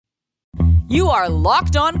You are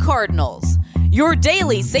Locked On Cardinals, your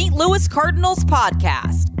daily St. Louis Cardinals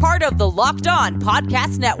podcast, part of the Locked On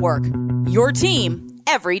Podcast Network, your team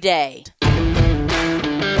every day.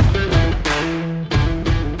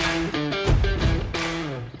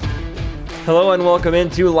 Hello and welcome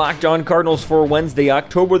into Locked On Cardinals for Wednesday,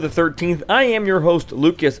 October the 13th. I am your host,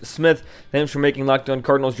 Lucas Smith. Thanks for making Locked On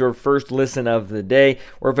Cardinals your first listen of the day.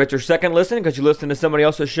 Or if it's your second listen because you listen to somebody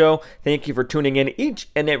else's show, thank you for tuning in each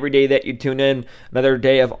and every day that you tune in. Another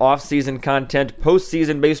day of off-season content.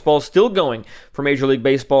 Postseason baseball still going for Major League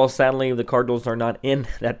Baseball. Sadly, the Cardinals are not in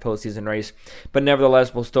that postseason race. But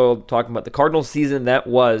nevertheless, we'll still talk about the Cardinals season that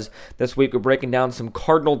was. This week we're breaking down some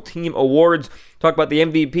Cardinal team awards. Talk about the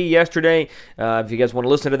MVP yesterday. If you guys want to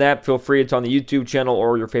listen to that, feel free. It's on the YouTube channel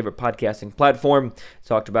or your favorite podcasting platform.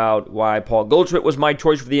 Talked about why Paul Goldschmidt was my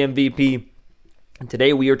choice for the MVP. And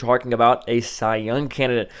today we are talking about a Cy Young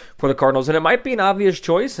candidate for the Cardinals. And it might be an obvious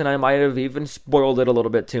choice, and I might have even spoiled it a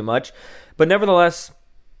little bit too much. But nevertheless,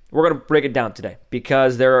 we're going to break it down today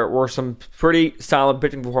because there were some pretty solid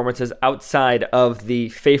pitching performances outside of the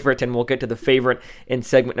favorite, and we'll get to the favorite in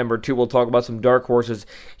segment number 2. We'll talk about some dark horses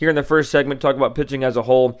here in the first segment, talk about pitching as a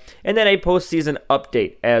whole, and then a postseason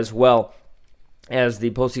update as well. As the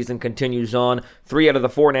postseason continues on, 3 out of the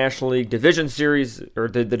 4 National League Division Series, or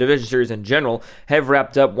the Division Series in general, have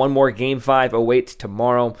wrapped up. One more Game 5 awaits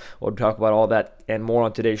tomorrow. We'll talk about all that and more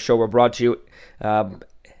on today's show. We're brought to you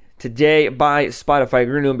today by Spotify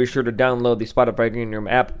Green Room. Be sure to download the Spotify Green Room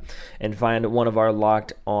app and find one of our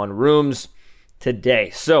Locked On rooms today.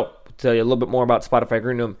 So, I'll tell you a little bit more about Spotify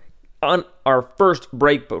Green Room on our first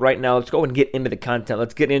break, but right now let's go and get into the content.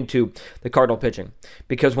 Let's get into the Cardinal pitching.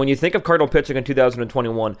 Because when you think of Cardinal pitching in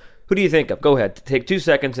 2021, who do you think of? Go ahead, take 2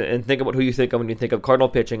 seconds and think about who you think of when you think of Cardinal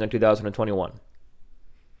pitching in 2021.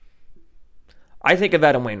 I think of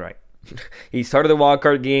Adam Wainwright. He started the wild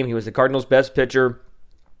card game. He was the Cardinals' best pitcher.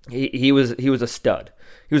 He was a stud.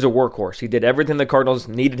 He was a workhorse. He did everything the Cardinals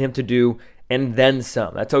needed him to do, and then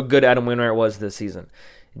some. That's how good Adam Wainwright was this season.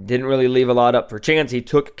 Didn't really leave a lot up for chance. He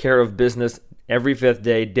took care of business every fifth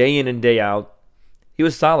day in and day out. He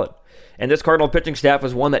was solid. And this Cardinal pitching staff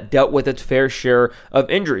was one that dealt with its fair share of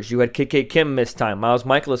injuries. You had K.K. Kim miss time. Miles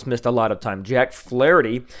Mikolas missed a lot of time. Jack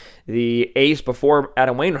Flaherty, the ace before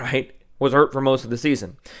Adam Wainwright, was hurt for most of the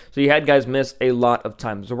season. So you had guys miss a lot of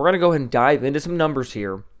time. So we're going to go ahead and dive into some numbers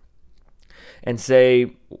here and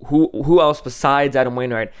say who else besides Adam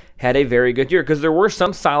Wainwright had a very good year, because there were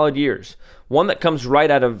some solid years. One that comes right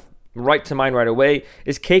to mind right away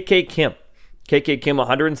is K.K. Kim. K.K. Kim,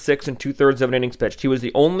 106 2/3 of an innings pitched. He was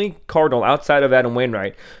the only Cardinal outside of Adam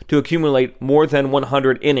Wainwright to accumulate more than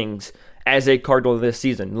 100 innings as a Cardinal this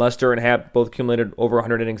season. Lester and Happ both accumulated over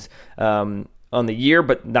 100 innings on the year,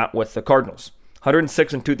 but not with the Cardinals.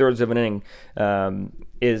 106 2/3 of an inning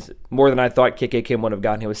is more than I thought K.K. Kim would have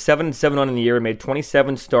gotten. He was 7-7 on the year, made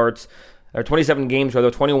 27 games,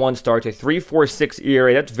 21 starts, a 3.46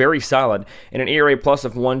 ERA. That's very solid, and an ERA plus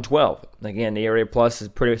of 112. Again, the ERA plus is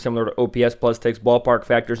pretty similar to OPS plus, takes ballpark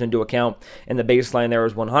factors into account, and the baseline there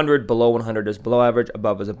is 100. Below 100 is below average,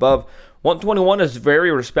 above is above. 121 is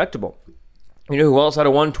very respectable. You know who else had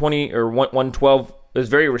a 120 or 112 is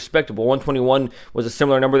very respectable? 121 was a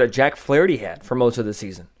similar number that Jack Flaherty had for most of the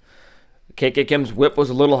season. K.K. Kim's whip was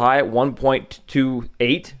a little high at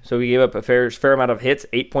 1.28, so he gave up a fair amount of hits,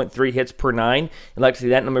 8.3 hits per 9. You'd like to see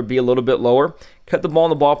that number be a little bit lower. Cut the ball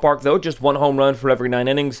in the ballpark, though, just 1 home run for every 9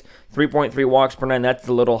 innings, 3.3 walks per 9, that's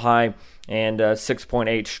a little high, and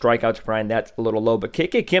 6.8 strikeouts per 9, that's a little low. But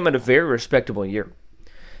K.K. Kim had a very respectable year.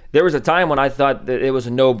 There was a time when I thought that it was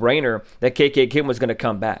a no-brainer that K.K. Kim was going to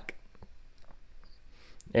come back.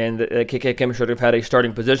 And K.K. Kim should have had a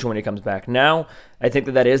starting position when he comes back. Now, I think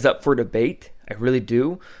that is up for debate. I really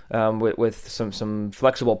do. With some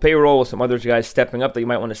flexible payroll, with some other guys stepping up that you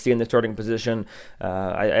might want to see in the starting position.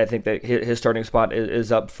 I think that his starting spot is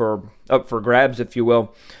up for grabs, if you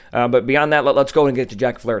will. But beyond that, let's go and get to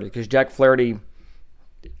Jack Flaherty, because Jack Flaherty,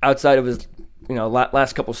 outside of his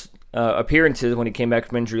last couple appearances when he came back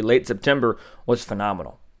from injury late September, was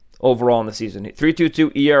phenomenal. Overall in the season,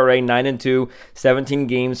 3.22 ERA, 9-2, 17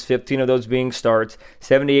 games, 15 of those being starts,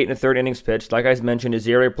 78 1/3 innings pitched. Like I mentioned, his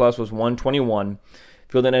ERA plus was 121.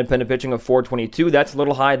 Field and independent pitching of 4.22. That's a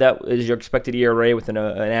little high. That is your expected ERA with an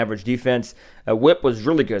average defense. Whip was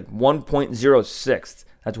really good, 1.06.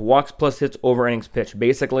 That's walks plus hits over innings pitched.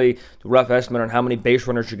 Basically, the rough estimate on how many base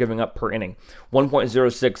runners you're giving up per inning.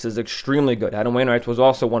 1.06 is extremely good. Adam Wainwright's was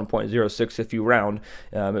also 1.06 if you round.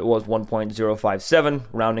 It was 1.057.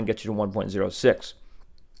 Rounding gets you to 1.06.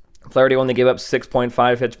 Flaherty only gave up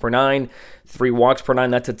 6.5 hits per nine, 3 walks per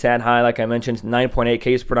nine. That's a tad high. Like I mentioned, 9.8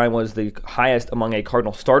 Ks per nine was the highest among a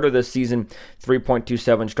Cardinal starter this season.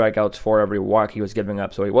 3.27 strikeouts for every walk he was giving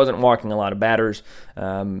up. So he wasn't walking a lot of batters,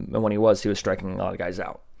 and when he was striking a lot of guys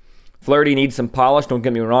out. Flaherty needs some polish, don't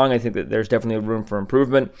get me wrong. I think that there's definitely room for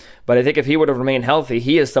improvement. But I think if he would have remained healthy,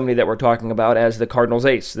 he is somebody that we're talking about as the Cardinals'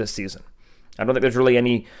 ace this season. I don't think there's really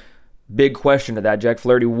any big question to that. Jack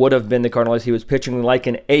Flaherty would have been the Cardinals. He was pitching like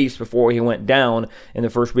an ace before he went down in the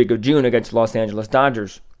first week of June against the Los Angeles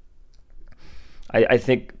Dodgers. I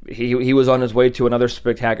think he was on his way to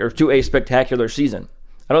a spectacular season.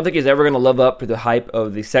 I don't think he's ever going to live up to the hype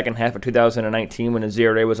of the second half of 2019 when his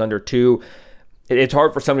ERA was under 2. It's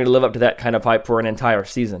hard for somebody to live up to that kind of hype for an entire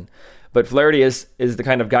season. But Flaherty is the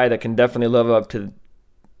kind of guy that can definitely live up to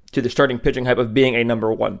the starting pitching hype of being a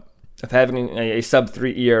number one, of having a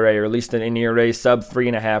sub-3 ERA, or at least an ERA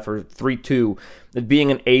sub-3.5 or 3.2, of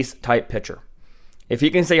being an ace-type pitcher. If he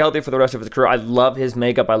can stay healthy for the rest of his career, I love his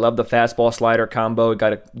makeup. I love the fastball-slider combo. He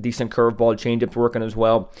got a decent curveball, changeup working as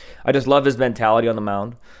well. I just love his mentality on the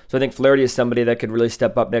mound. So I think Flaherty is somebody that could really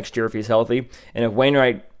step up next year if he's healthy. And if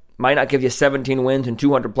Wainwright might not give you 17 wins and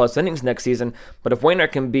 200-plus innings next season, but if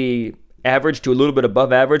Wainwright can be average to a little bit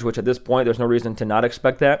above average, which at this point there's no reason to not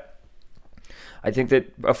expect that, I think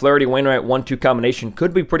that a Flaherty-Wainwright 1-2 combination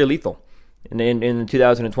could be pretty lethal in the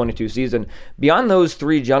 2022 season. Beyond those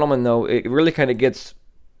three gentlemen, though, it really kind of gets,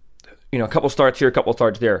 a couple starts here, a couple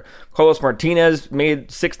starts there. Carlos Martinez made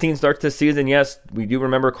 16 starts this season. Yes, we do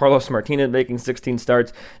remember Carlos Martinez making 16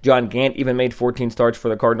 starts. John Gant even made 14 starts for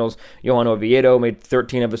the Cardinals. Johan Oviedo made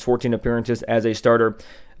 13 of his 14 appearances as a starter.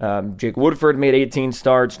 Jake Woodford made 18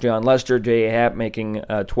 starts. John Lester, J.A. Happ making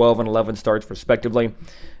 12 and 11 starts respectively.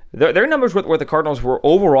 Their numbers with the Cardinals were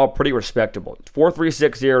overall pretty respectable.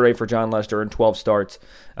 4.36 ERA for John Lester in 12 starts,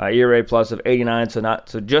 ERA plus of 89,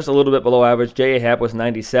 so just a little bit below average. J.A. Happ was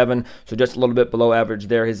 97, so just a little bit below average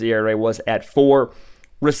there. His ERA was at 4,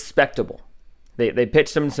 respectable. They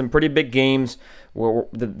pitched him some pretty big games.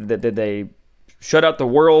 Did they shut out the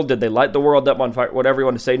world? Did they light the world up on fire? Whatever you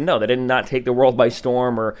want to say. No, they did not take the world by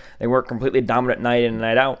storm, or they weren't completely dominant night in and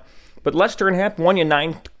night out. But Lester and Happ won you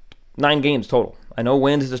nine games total. I know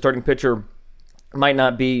wins as a starting pitcher might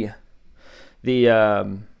not be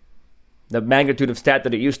the magnitude of stat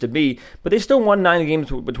that it used to be, but they still won 9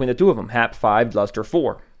 games between the two of them. Happ 5, Lester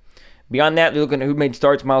 4. Beyond that, looking at who made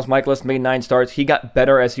starts, Miles Michaelis made 9 starts. He got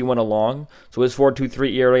better as he went along, so his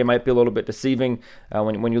 4.23 ERA might be a little bit deceiving.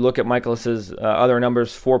 When you look at Michaelis's other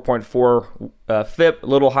numbers, 4.4 FIP, a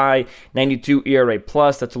little high, 92 ERA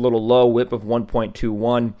plus, that's a little low, WHIP of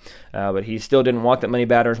 1.21, but he still didn't walk that many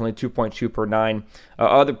batters, only 2.2 per 9.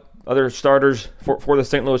 Other starters for the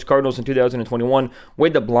St. Louis Cardinals in 2021,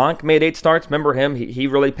 Wade LeBlanc made 8 starts. Remember him? He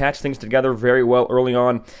really patched things together very well early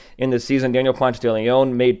on in the season. Daniel Ponce de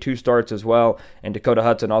Leon made 2 starts as well, and Dakota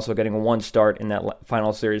Hudson also getting 1 start in that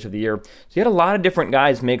final series of the year. So you had a lot of different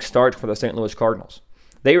guys make starts for the St. Louis Cardinals.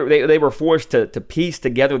 They were forced to piece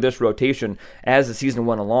together this rotation as the season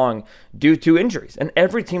went along due to injuries. And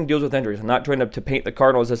every team deals with injuries. I'm not trying to paint the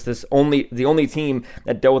Cardinals as the only team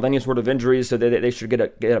that dealt with any sort of injuries, so they should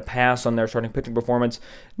get a pass on their starting pitching performance.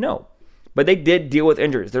 No. But they did deal with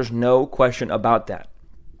injuries. There's no question about that.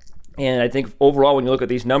 And I think overall, when you look at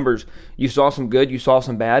these numbers, you saw some good, you saw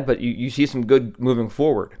some bad, but you see some good moving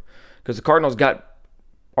forward. Because the Cardinals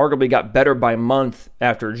arguably got better by month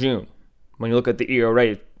after June. When you look at the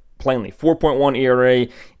ERA, plainly, 4.1 ERA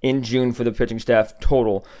in June for the pitching staff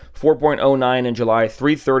total, 4.09 in July,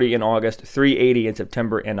 3.30 in August, 3.80 in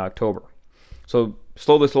September and October. So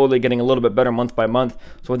slowly getting a little bit better month by month.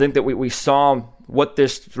 So I think that we saw what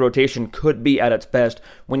this rotation could be at its best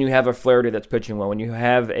when you have a Flaherty that's pitching well, when you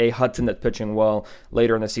have a Hudson that's pitching well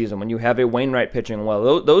later in the season, when you have a Wainwright pitching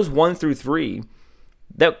well. Those 1 through 3,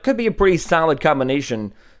 that could be a pretty solid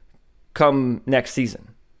combination come next season.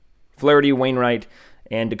 Flaherty, Wainwright,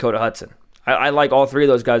 and Dakota Hudson. I like all 3 of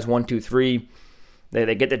those guys, 1, 2, 3.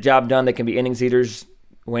 They get the job done. They can be innings eaters.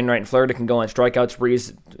 Wainwright and Flaherty can go on strikeout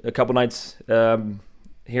sprees a couple nights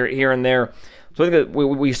here and there. So I think that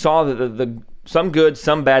we saw the some good,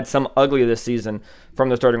 some bad, some ugly this season from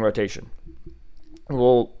the starting rotation.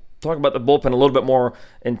 We'll talk about the bullpen a little bit more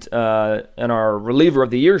in our reliever of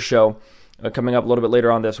the year show coming up a little bit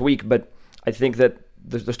later on this week. But I think that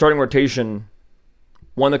the starting rotation,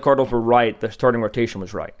 when the Cardinals were right, the starting rotation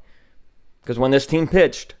was right. Because when this team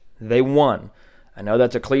pitched, they won. I know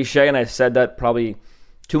that's a cliche, and I said that probably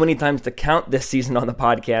too many times to count this season on the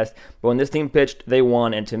podcast, but when this team pitched, they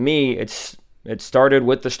won. And to me, it started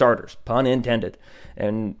with the starters, pun intended.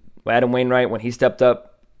 And Adam Wainwright, when he stepped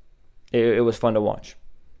up, it was fun to watch.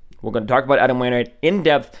 We're going to talk about Adam Wainwright in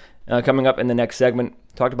depth coming up in the next segment.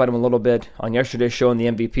 Talked about him a little bit on yesterday's show in the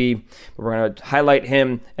MVP, but we're going to highlight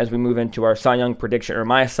him as we move into our Cy Young prediction, or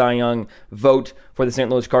my Cy Young vote for the St.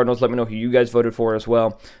 Louis Cardinals. Let me know who you guys voted for as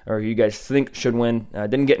well, or who you guys think should win.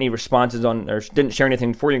 Didn't get any responses on, or didn't share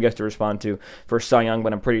anything for you guys to respond to for Cy Young,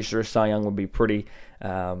 but I'm pretty sure Cy Young will be pretty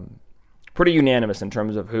unanimous in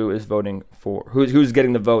terms of who is voting for, who's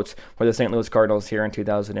getting the votes for the St. Louis Cardinals here in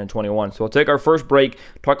 2021. So we'll take our first break,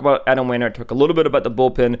 talk about Adam Wainwright, talk a little bit about the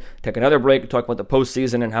bullpen, take another break, talk about the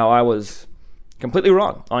postseason and how I was completely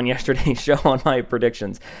wrong on yesterday's show on my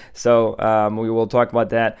predictions. So we will talk about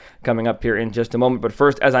that coming up here in just a moment. But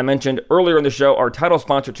first, as I mentioned earlier in the show, our title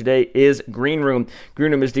sponsor today is Green Room.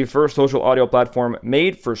 Green Room is the first social audio platform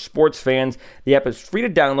made for sports fans. The app is free to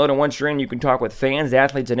download, and once you're in, you can talk with fans,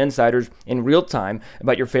 athletes, and insiders in real time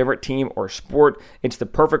about your favorite team or sport. It's the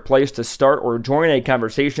perfect place to start or join a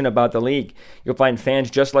conversation about the league. You'll find fans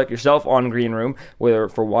just like yourself on Green Room, whether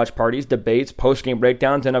for watch parties, debates, post-game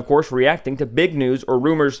breakdowns, and of course, reacting to big news or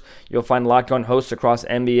rumors. You'll find Locked On hosts across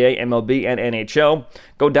NBA, MLB, and NHL.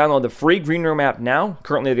 Go download the free Green Room app now,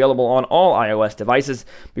 currently available on all iOS devices.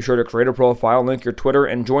 Be sure to create a profile, link your Twitter,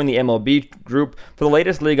 and join the MLB group for the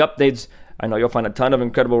latest league updates. I know you'll find a ton of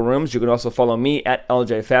incredible rooms. You can also follow me at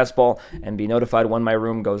LJ Fastball and be notified when my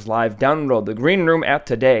room goes live. Download the Green Room app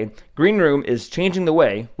today. Green Room is changing the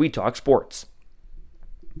way we talk sports.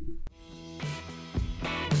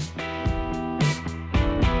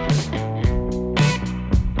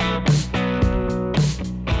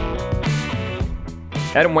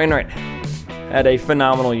 Adam Wainwright had a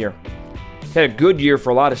phenomenal year. He had a good year for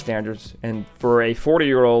a lot of standards, and for a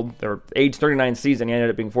 40-year-old, or age 39 season, he ended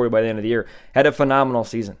up being 40 by the end of the year, had a phenomenal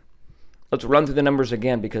season. Let's run through the numbers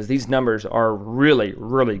again, because these numbers are really,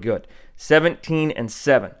 really good.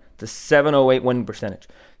 17-7 to 7.08 winning percentage,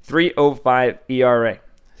 3.05 ERA,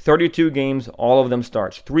 32 games, all of them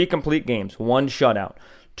starts, 3 complete games, 1 shutout,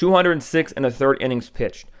 206 and a third innings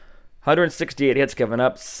pitched, 168 hits given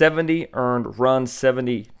up, 70 earned runs,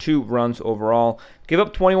 72 runs overall. Give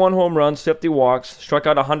up 21 home runs, 50 walks, struck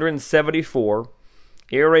out 174,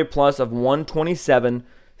 ERA plus of 127,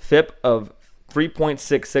 FIP of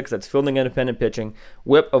 3.66, that's fielding independent pitching,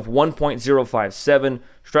 WHIP of 1.057,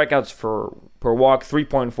 strikeouts per walk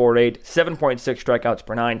 3.48, 7.6 strikeouts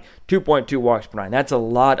per 9, 2.2 walks per 9. That's a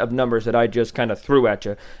lot of numbers that I just kind of threw at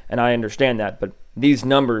you, and I understand that, but these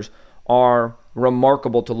numbers are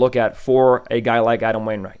remarkable to look at for a guy like Adam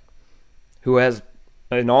Wainwright, who has,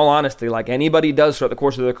 in all honesty, like anybody does throughout the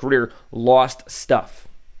course of their career, lost stuff.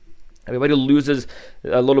 Everybody loses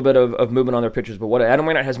a little bit of movement on their pitches, but what Adam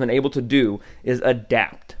Wainwright has been able to do is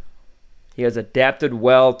adapt. He has adapted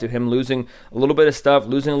well to him losing a little bit of stuff,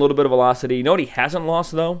 losing a little bit of velocity. You know what he hasn't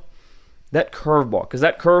lost, though? That curveball, because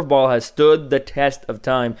that curveball has stood the test of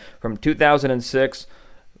time from 2006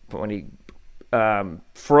 when he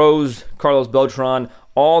froze Carlos Beltran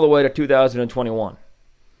all the way to 2021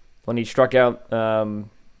 when he struck out when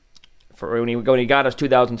he got his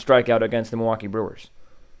 2000 strikeout against the Milwaukee Brewers.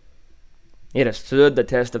 It has stood the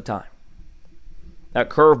test of time. That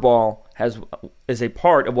curveball is a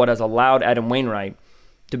part of what has allowed Adam Wainwright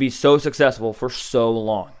to be so successful for so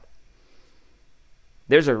long.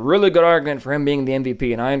 There's a really good argument for him being the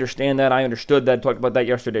MVP, and I understand that. I understood that. Talked about that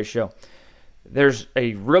yesterday's show. There's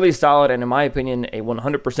a really solid, and in my opinion, a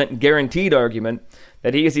 100% guaranteed argument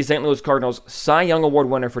that he is the St. Louis Cardinals Cy Young Award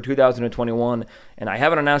winner for 2021, and I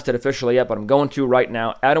haven't announced it officially yet, but I'm going to right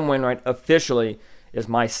now. Adam Wainwright officially is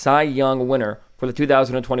my Cy Young winner for the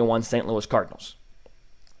 2021 St. Louis Cardinals.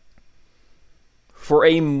 For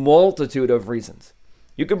a multitude of reasons.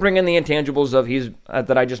 You can bring in the intangibles of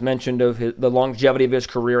that I just mentioned, of the longevity of his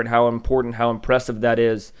career and how important, how impressive that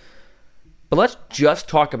is. But let's just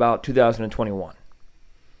talk about 2021.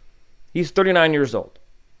 He's 39 years old.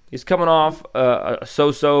 He's coming off a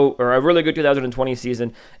really good 2020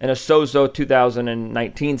 season and a so-so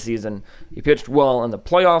 2019 season. He pitched well in the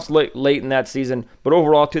playoffs late in that season, but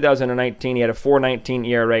overall 2019 he had a 4.19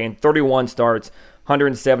 ERA and 31 starts,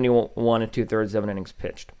 171 and 2/3 of an innings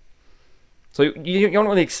pitched. So you don't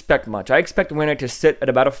really expect much. I expect Wainwright to sit at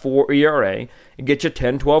about a 4 ERA and get you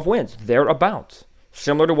 10, 12 wins, thereabouts.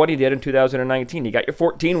 Similar to what he did in 2019. You got your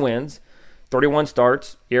 14 wins, 31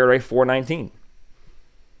 starts, ERA 4.19.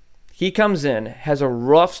 He comes in, has a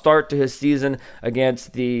rough start to his season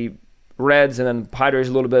against the Reds and then Padres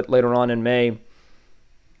a little bit later on in May.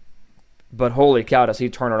 But holy cow, does he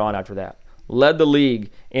turn it on after that. Led the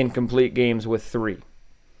league in complete games with 3.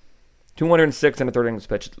 206 and a third innings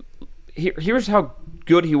pitched. Here's how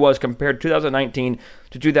good he was compared 2019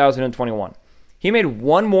 to 2021. He made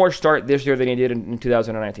one more start this year than he did in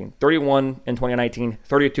 2019. 31 in 2019,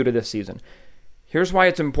 32 to this season. Here's why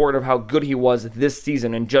it's important of how good he was this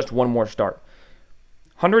season in just one more start.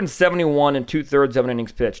 171 and 2/3 of an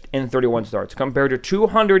innings pitched in 31 starts, compared to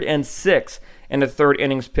 206 and a third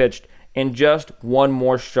innings pitched in just one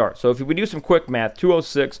more start. So if we do some quick math,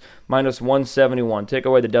 206 minus 171, take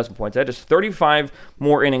away the decimal points, that is 35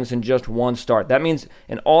 more innings in just one start. That means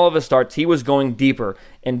in all of his starts, he was going deeper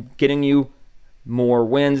and getting you more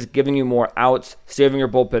wins, giving you more outs, saving your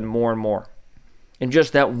bullpen more and more. In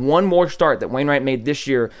just that one more start that Wainwright made this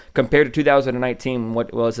year compared to 2019,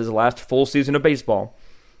 what was his last full season of baseball,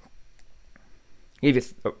 he gave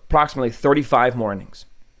you approximately 35 more innings.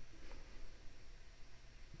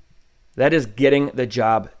 That is getting the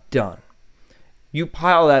job done. You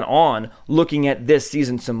pile that on, looking at this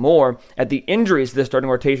season some more, at the injuries this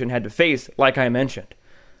starting rotation had to face, like I mentioned.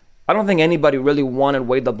 I don't think anybody really wanted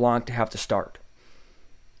Wade LeBlanc to have to start.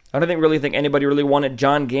 I don't really think anybody really wanted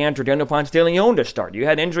John Gant or Daniel Ponce de Leon to start. You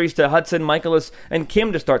had injuries to Hudson, Michaelis, and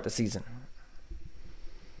Kim to start the season.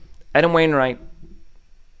 Adam Wainwright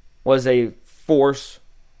was a force,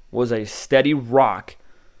 was a steady rock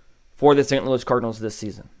for the St. Louis Cardinals this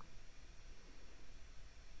season.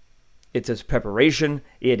 It's his preparation.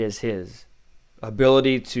 It is his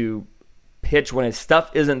ability to pitch when his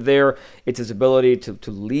stuff isn't there. It's his ability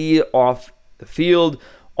to lead off the field.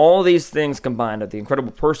 All these things combined, the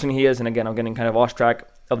incredible person he is, and again, I'm getting kind of off track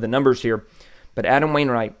of the numbers here, but Adam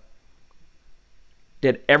Wainwright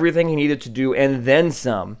did everything he needed to do and then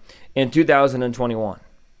some in 2021.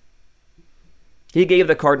 He gave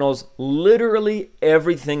the Cardinals literally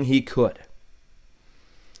everything he could.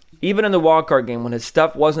 Even in the wildcard game, when his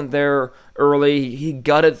stuff wasn't there early, he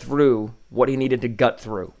gutted through what he needed to gut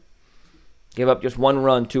through. Gave up just one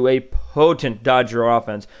run to a potent Dodger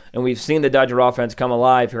offense, and we've seen the Dodger offense come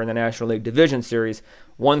alive here in the National League Division Series.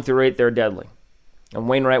 1 through 8, they're deadly, and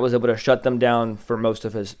Wainwright was able to shut them down for most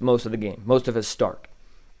of the game, most of his start.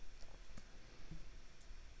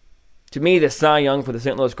 To me, the Cy Young for the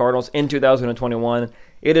St. Louis Cardinals in 2021,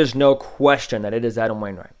 it is no question that it is Adam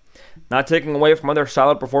Wainwright. Not taking away from other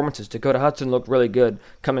solid performances. Dakota Hudson looked really good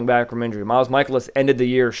coming back from injury. Miles Michaelis ended the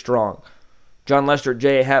year strong. John Lester,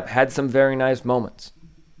 J.A. Happ had some very nice moments.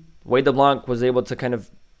 Wade LeBlanc was able to kind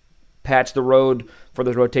of patch the road for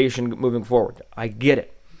the rotation moving forward. I get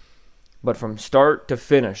it. But from start to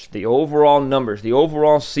finish, the overall numbers, the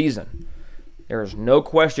overall season, there is no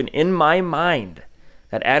question in my mind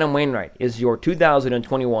that Adam Wainwright is your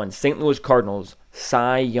 2021 St. Louis Cardinals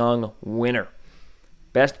Cy Young winner.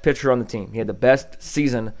 Best pitcher on the team. He had the best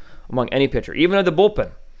season among any pitcher, even at the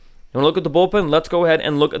bullpen. You want to look at the bullpen? Let's go ahead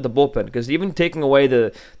and look at the bullpen, because even taking away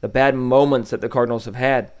the bad moments that the Cardinals have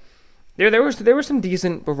had, there were some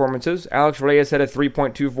decent performances. Alex Reyes had a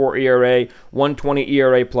 3.24 ERA, 1.20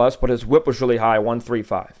 ERA plus, but his WHIP was really high,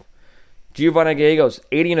 1.35. Giovanni Gallegos,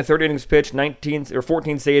 80 and a third innings pitched,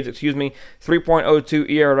 14 saves, 3.02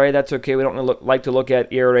 ERA. That's okay. We don't like to look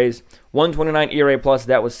at ERAs. 1.29 ERA plus.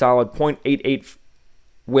 That was solid. 0.88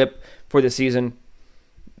 WHIP for the season.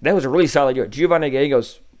 That was a really solid year. Giovanni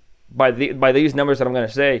Gallegos, by these numbers that I'm going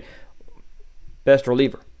to say, best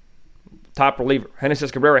reliever, top reliever.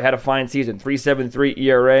 Genesis Cabrera had a fine season. 3.73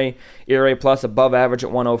 ERA, ERA plus above average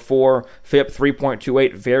at 1.04, FIP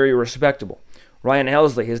 3.28, very respectable. Ryan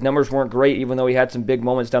Helsley, his numbers weren't great, even though he had some big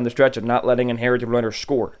moments down the stretch of not letting inherited runners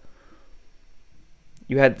score.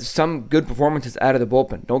 You had some good performances out of the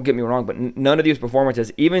bullpen, don't get me wrong, but none of these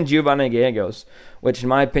performances, even Giovanni Gallegos, which in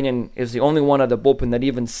my opinion is the only one of the bullpen that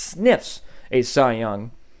even sniffs a Cy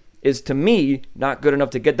Young, is to me not good enough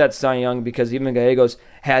to get that Cy Young, because even Gallegos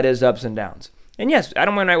had his ups and downs. And yes,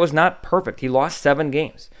 Adam Wainwright was not perfect. He lost 7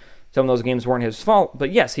 games. Some of those games weren't his fault,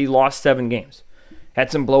 but yes, he lost 7 games. Had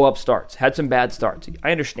some blow-up starts, had some bad starts.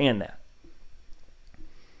 I understand that.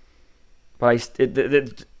 But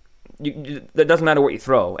that doesn't matter what you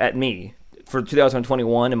throw at me for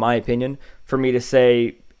 2021, in my opinion, for me to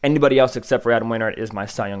say anybody else except for Adam Wainwright is my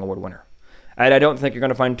Cy Young Award winner. And I don't think you're going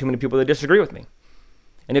to find too many people that disagree with me.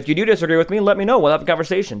 And if you do disagree with me, let me know. We'll have a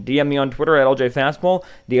conversation. DM me on Twitter at LJFastball.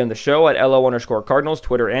 DM the show at LO_Cardinals,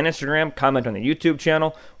 Twitter and Instagram. Comment on the YouTube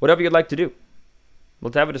channel. Whatever you'd like to do.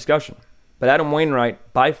 Let's have a discussion. But Adam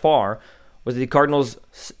Wainwright, by far, was the Cardinals'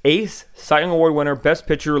 ace, Cy Young Award winner, best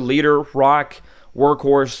pitcher, leader, rock,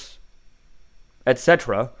 workhorse,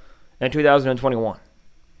 etc. in 2021.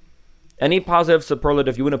 Any positive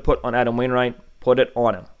superlative you want to put on Adam Wainwright, put it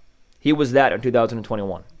on him. He was that in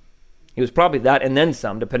 2021. He was probably that and then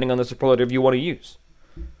some, depending on the superlative you want to use.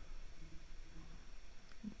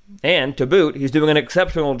 And to boot, he's doing an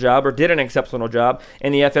exceptional job, or did an exceptional job,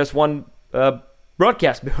 in the FS1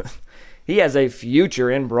 broadcast booth. He has a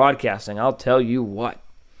future in broadcasting, I'll tell you what.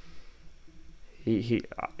 He's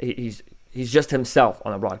he's just himself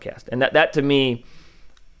on the broadcast. And that to me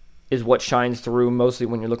is what shines through mostly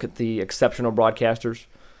when you look at the exceptional broadcasters,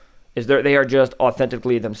 is they are just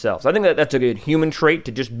authentically themselves. I think that's a good human trait,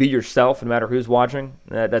 to just be yourself no matter who's watching.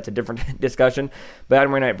 That's a different discussion. But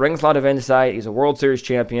Adam Wainwright brings a lot of insight. He's a World Series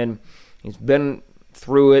champion. He's been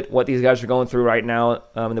through it, what these guys are going through right now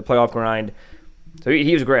in the playoff grind. So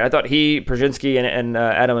he was great. I thought Pierzynski and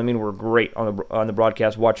Adam Amin were great on the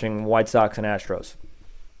broadcast watching White Sox and Astros.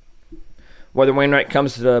 Whether Wainwright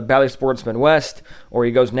comes to Bally Sports Midwest or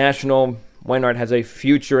he goes national, Wainwright has a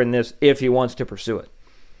future in this if he wants to pursue it.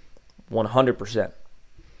 100%.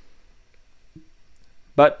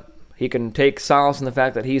 But he can take solace in the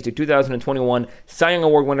fact that he's the 2021 Cy Young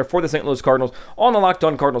Award winner for the St. Louis Cardinals on the Locked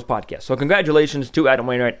On Cardinals podcast. So congratulations to Adam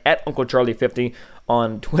Wainwright at Uncle Charlie 50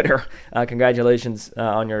 on Twitter. Congratulations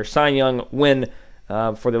on your Cy Young win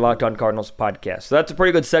for the Locked On Cardinals podcast. So that's a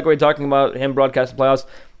pretty good segue talking about him broadcasting playoffs.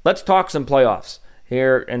 Let's talk some playoffs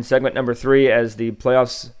here in segment number 3 as the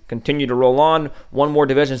playoffs continue to roll on. One more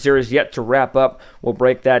division series yet to wrap up. We'll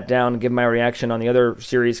break that down and give my reaction on the other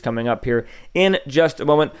series coming up here in just a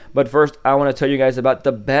moment. But first, I want to tell you guys about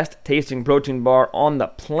the best tasting protein bar on the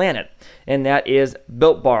planet, and that is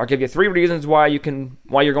Built Bar. I'll give you 3 reasons why you're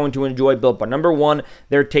going to enjoy Built Bar. Number 1,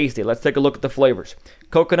 they're tasty. Let's take a look at the flavors.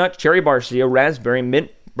 Coconut, cherry barcia, raspberry, mint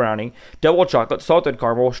brownie, double chocolate, salted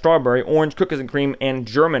caramel, strawberry, orange, cookies and cream, and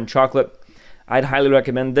German chocolate. I'd highly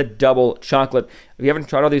recommend the double chocolate. If you haven't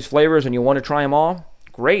tried all these flavors and you want to try them all,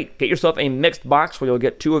 great. Get yourself a mixed box where you'll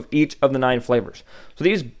get 2 of each of the 9 flavors. So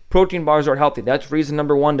these protein bars are healthy. That's reason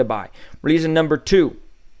number 1 to buy. Reason number 2,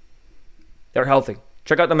 they're healthy.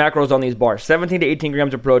 Check out the macros on these bars. 17 to 18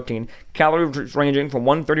 grams of protein, calories ranging from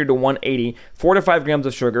 130 to 180, 4 to 5 grams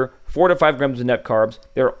of sugar, 4 to 5 grams of net carbs.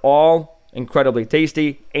 They're all incredibly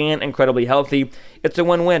tasty and incredibly healthy. It's a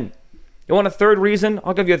win-win. You want a third reason?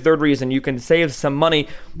 I'll give you a third reason. You can save some money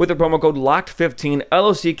with the promo code LOCKED15,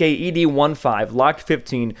 LOCKED15.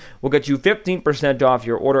 LOCKED15 will get you 15% off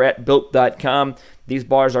your order at Built.com. These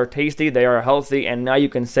bars are tasty, they are healthy, and now you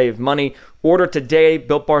can save money. Order today.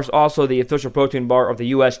 Built Bar is also the official protein bar of the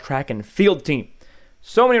U.S. track and field team.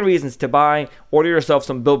 So many reasons to buy. Order yourself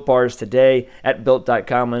some Built Bars today at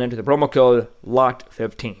Built.com and enter the promo code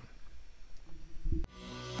LOCKED15.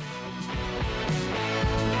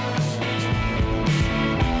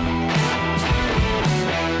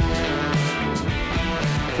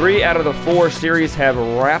 3 out of the 4 series have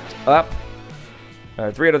wrapped up.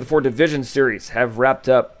 3 out of the 4 division series have wrapped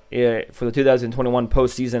up for the 2021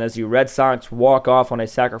 postseason as the Red Sox walk off on a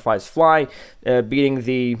sacrifice fly, beating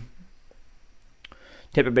the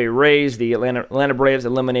Tampa Bay Rays. The Atlanta Braves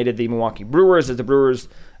eliminated the Milwaukee Brewers as the Brewers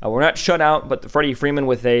were not shut out, but Freddie Freeman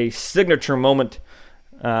with a signature moment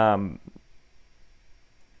in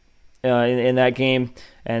that game.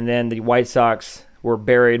 And then the White Sox were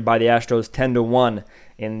buried by the Astros 10-1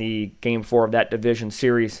 in the Game 4 of that division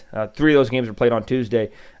series. 3 of those games were played on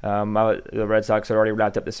Tuesday. The Red Sox had already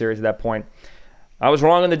wrapped up the series at that point. I was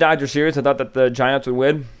wrong in the Dodger series. I thought that the Giants would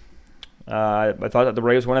win. I thought that the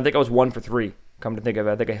Braves would win. I think I was 1 for 3. Come to think of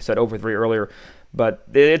it, I think I said over 3 earlier. But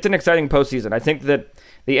it's an exciting postseason. I think that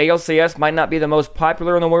the ALCS might not be the most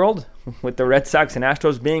popular in the world, with the Red Sox and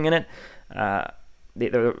Astros being in it.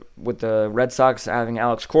 With the Red Sox having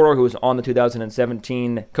Alex Cora, who was on the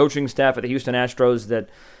 2017 coaching staff at the Houston Astros, that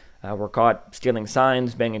were caught stealing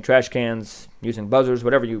signs, banging trash cans, using buzzers,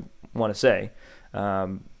 whatever you want to say.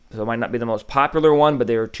 So it might not be the most popular one, but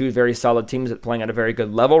they are 2 very solid teams that are playing at a very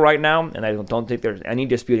good level right now, and I don't think there's any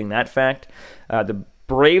disputing that fact. The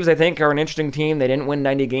Braves, I think, are an interesting team. They didn't win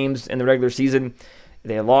 90 games in the regular season.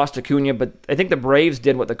 They lost Acuna, but I think the Braves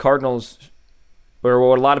did what the Cardinals, or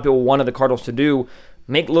what a lot of people wanted the Cardinals to do,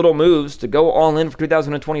 make little moves to go all in for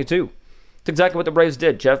 2022. It's exactly what the Braves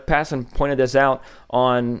did. Jeff Passan pointed this out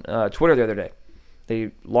on Twitter the other day.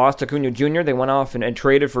 They lost Acuna Jr. They went off and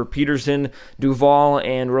traded for Peterson, Duvall,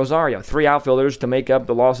 and Rosario, 3 outfielders to make up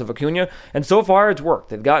the loss of Acuna. And so far, it's worked.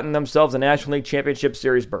 They've gotten themselves a National League Championship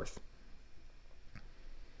Series berth.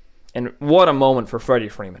 And what a moment for Freddie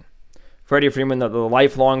Freeman. Freddie Freeman, the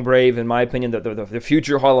lifelong Brave, in my opinion, the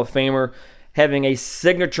future Hall of Famer, having a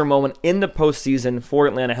signature moment in the postseason for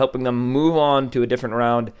Atlanta, helping them move on to a different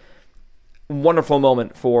round. Wonderful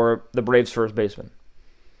moment for the Braves' first baseman.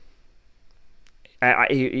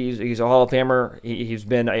 He's a Hall of Famer. He's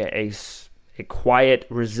been a quiet,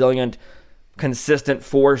 resilient, consistent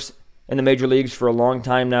force in the major leagues for a long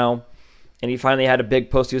time now, and he finally had a big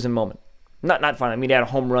postseason moment. Not finally. I mean, he had a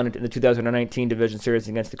home run in the 2019 division series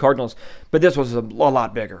against the Cardinals, but this was a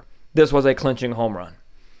lot bigger. This was a clinching home run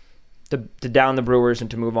to down the Brewers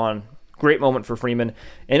and to move on great moment for Freeman.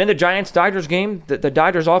 And in the Giants-Dodgers game, the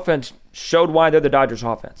Dodgers offense showed why they're the Dodgers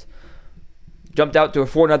offense. Jumped out to a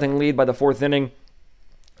 4-0 lead by the fourth inning.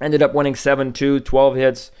 Ended up winning 7-2, 12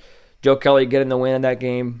 hits. Joe Kelly getting the win in that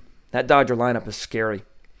game. That Dodger lineup is scary.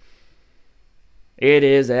 It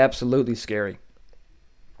is absolutely scary.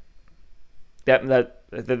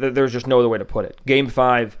 There's just no other way to put it. Game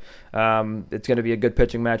 5, it's going to be a good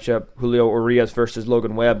pitching matchup. Julio Urias versus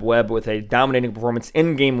Logan Webb. Webb with a dominating performance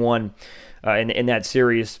in Game 1 in that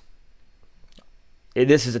series.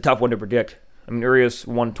 This is a tough one to predict. I mean, Urias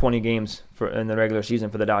won 20 games in the regular season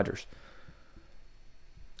for the Dodgers.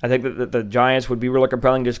 I think that the Giants would be really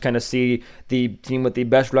compelling, just kind of see the team with the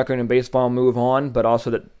best record in baseball move on, but also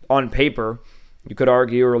that on paper, you could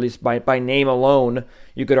argue, or at least by name alone,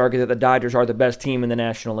 you could argue that the Dodgers are the best team in the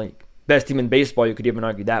National League. Best team in baseball, you could even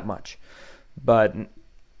argue that much. But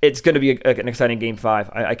it's going to be an exciting Game 5.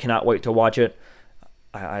 I cannot wait to watch it.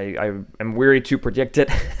 I am weary to predict it,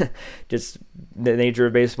 just the nature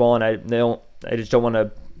of baseball, and I just don't want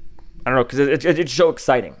to, I don't know, because it's so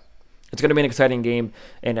exciting. It's going to be an exciting game,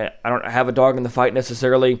 and I don't have a dog in the fight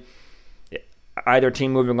necessarily. Either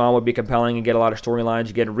team moving on would be compelling and get a lot of storylines.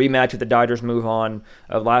 You get a rematch with the Dodgers move on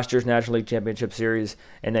of last year's National League Championship Series,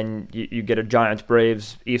 and then you get a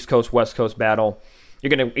Giants-Braves, East Coast-West Coast battle. You're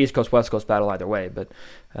going to East Coast-West Coast battle either way, but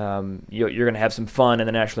you're going to have some fun in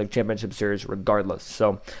the National League Championship Series regardless.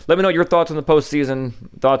 So let me know your thoughts on the postseason,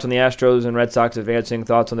 thoughts on the Astros and Red Sox advancing,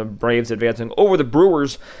 thoughts on the Braves advancing over the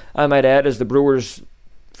Brewers, I might add, as the Brewers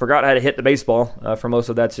forgot how to hit the baseball for most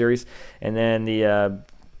of that series. And then the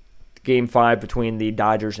Game 5 between the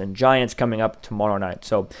Dodgers and Giants coming up tomorrow night.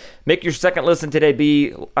 So make your second listen today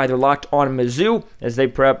be either Locked On Mizzou as they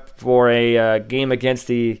prep for a game against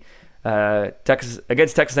the Texas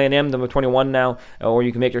A&M, number 21 now, or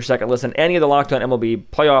you can make your second listen any of the Locked On MLB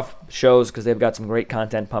playoff shows because they've got some great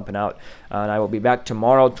content pumping out. And I will be back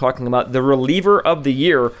tomorrow talking about the reliever of the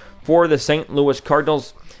year for the St. Louis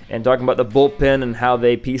Cardinals and talking about the bullpen and how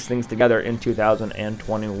they piece things together in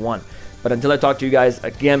 2021. But until I talk to you guys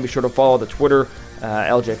again, be sure to follow the Twitter,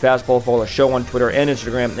 LJ Fastball, follow the show on Twitter and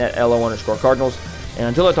Instagram at LO_Cardinals. And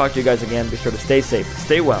until I talk to you guys again, be sure to stay safe,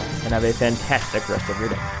 stay well, and have a fantastic rest of your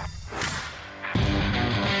day.